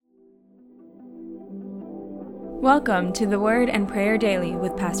Welcome to the Word and Prayer Daily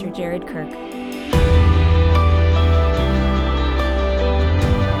with Pastor Jared Kirk.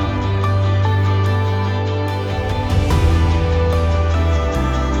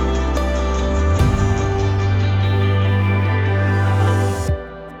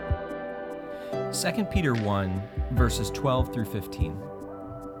 Second Peter 1, verses 12 through 15.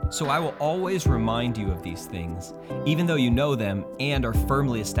 So I will always remind you of these things, even though you know them and are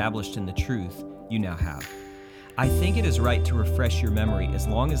firmly established in the truth you now have. I think it is right to refresh your memory as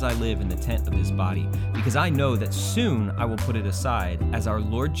long as I live in the tent of this body, because I know that soon I will put it aside, as our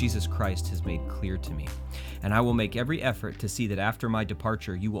Lord Jesus Christ has made clear to me. And I will make every effort to see that after my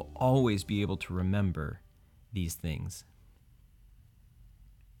departure, you will always be able to remember these things.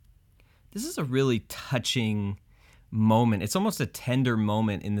 This is a really touching moment. It's almost a tender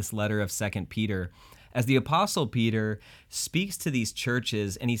moment in this letter of 2 Peter, as the Apostle Peter speaks to these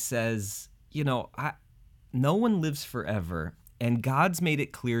churches and he says, no one lives forever, and God's made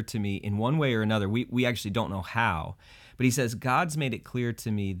it clear to me in one way or another. We actually don't know how, but he says, God's made it clear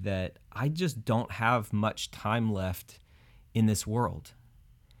to me that I just don't have much time left in this world.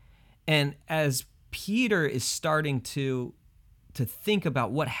 And as Peter is starting to think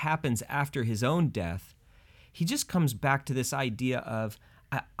about what happens after his own death, he just comes back to this idea of,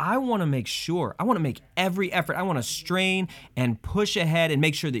 I want to make sure, I want to make every effort, I want to strain and push ahead and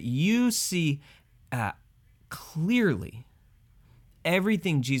make sure that you see clearly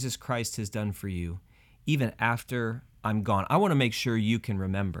everything Jesus Christ has done for you, even after I'm gone. I want to make sure you can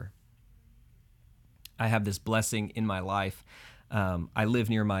remember. I have this blessing in my life. I live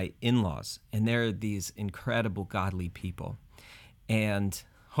near my in-laws, and they're these incredible godly people. And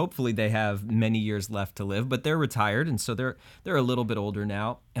hopefully they have many years left to live, but they're retired, and so they're a little bit older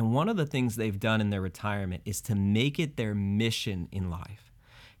now. And one of the things they've done in their retirement is to make it their mission in life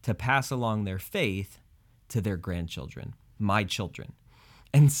to pass along their faith to their grandchildren, my children.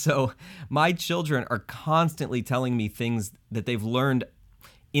 And so my children are constantly telling me things that they've learned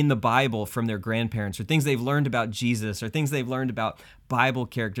in the Bible from their grandparents, or things they've learned about Jesus, or things they've learned about Bible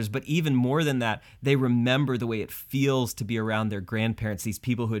characters. But even more than that, they remember the way it feels to be around their grandparents, these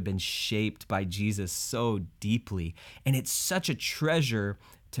people who had been shaped by Jesus so deeply. And it's such a treasure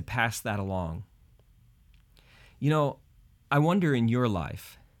to pass that along. I wonder in your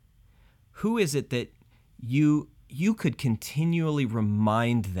life, who is it that you could continually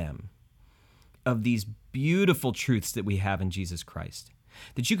remind them of these beautiful truths that we have in Jesus Christ?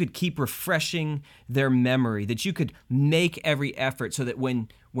 That you could keep refreshing their memory, that you could make every effort so that when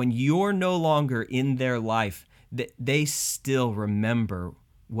you're no longer in their life, that they still remember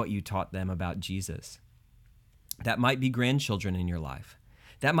what you taught them about Jesus. That might be grandchildren in your life.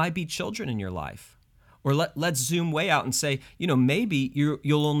 That might be children in your life. Or let's zoom way out and say, maybe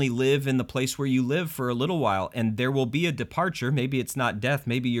you'll only live in the place where you live for a little while, and there will be a departure. Maybe it's not death.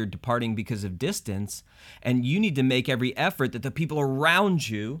 Maybe you're departing because of distance, and you need to make every effort that the people around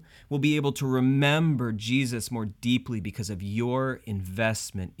you will be able to remember Jesus more deeply because of your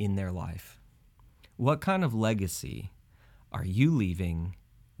investment in their life. What kind of legacy are you leaving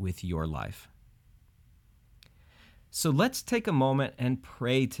with your life? So let's take a moment and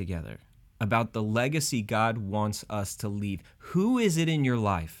pray together about the legacy God wants us to leave. Who is it in your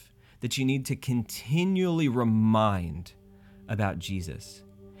life that you need to continually remind about Jesus?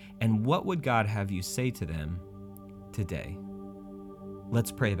 And what would God have you say to them today?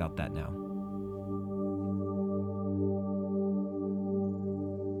 Let's pray about that now.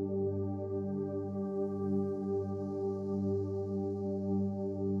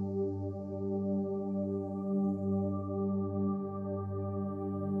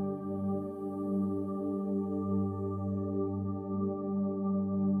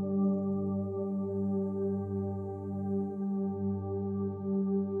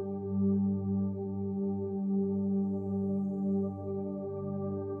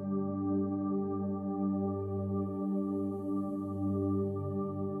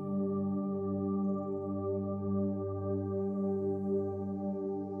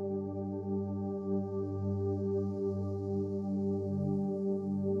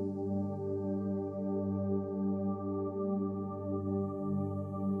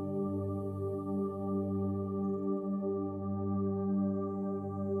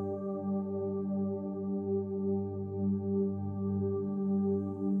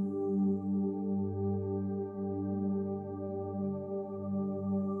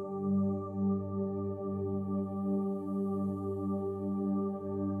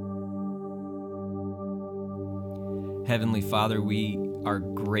 Heavenly Father, we are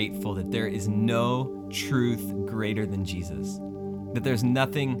grateful that there is no truth greater than Jesus. That there's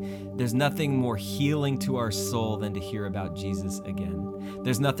nothing more healing to our soul than to hear about Jesus again.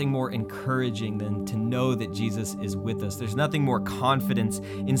 There's nothing more encouraging than to know that Jesus is with us. There's nothing more confidence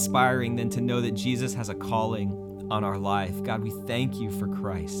inspiring than to know that Jesus has a calling on our life. God, we thank you for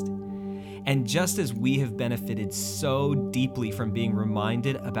Christ. And just as we have benefited so deeply from being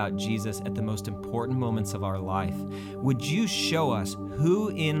reminded about Jesus at the most important moments of our life, would you show us who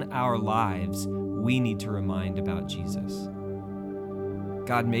in our lives we need to remind about Jesus?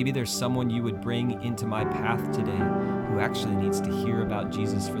 God, maybe there's someone you would bring into my path today who actually needs to hear about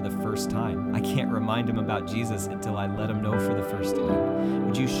Jesus for the first time. I can't remind him about Jesus until I let him know for the first time.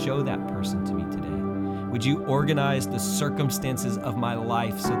 Would you show that person to me today? Would you organize the circumstances of my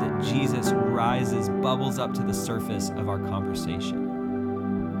life so that Jesus bubbles up to the surface of our conversation?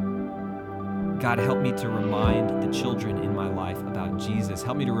 God, help me to remind the children in my life about Jesus.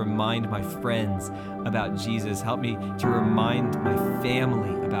 Help me to remind my friends about Jesus. Help me to remind my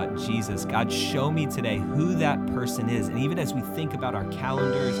family about Jesus. God, show me today who that person is. And even as we think about our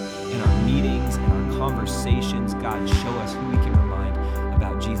calendars and our meetings and our conversations, God, show us who we can remind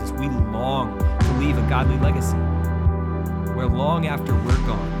about Jesus. We long to leave a godly legacy where long after we're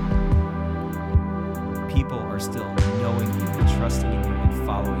gone, people are still knowing you and trusting in you and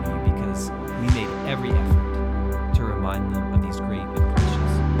following you because we made every effort to remind them of these great and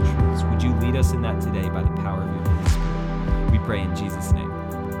precious truths. Would you lead us in that today by the power of your Holy Spirit? We pray in Jesus' name.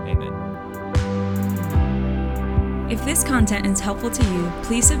 Amen. If this content is helpful to you,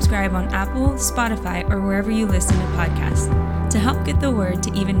 please subscribe on Apple, Spotify, or wherever you listen to podcasts. To help get the word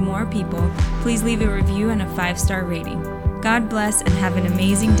to even more people, please leave a review and a 5-star rating. God bless and have an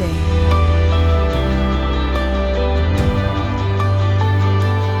amazing day.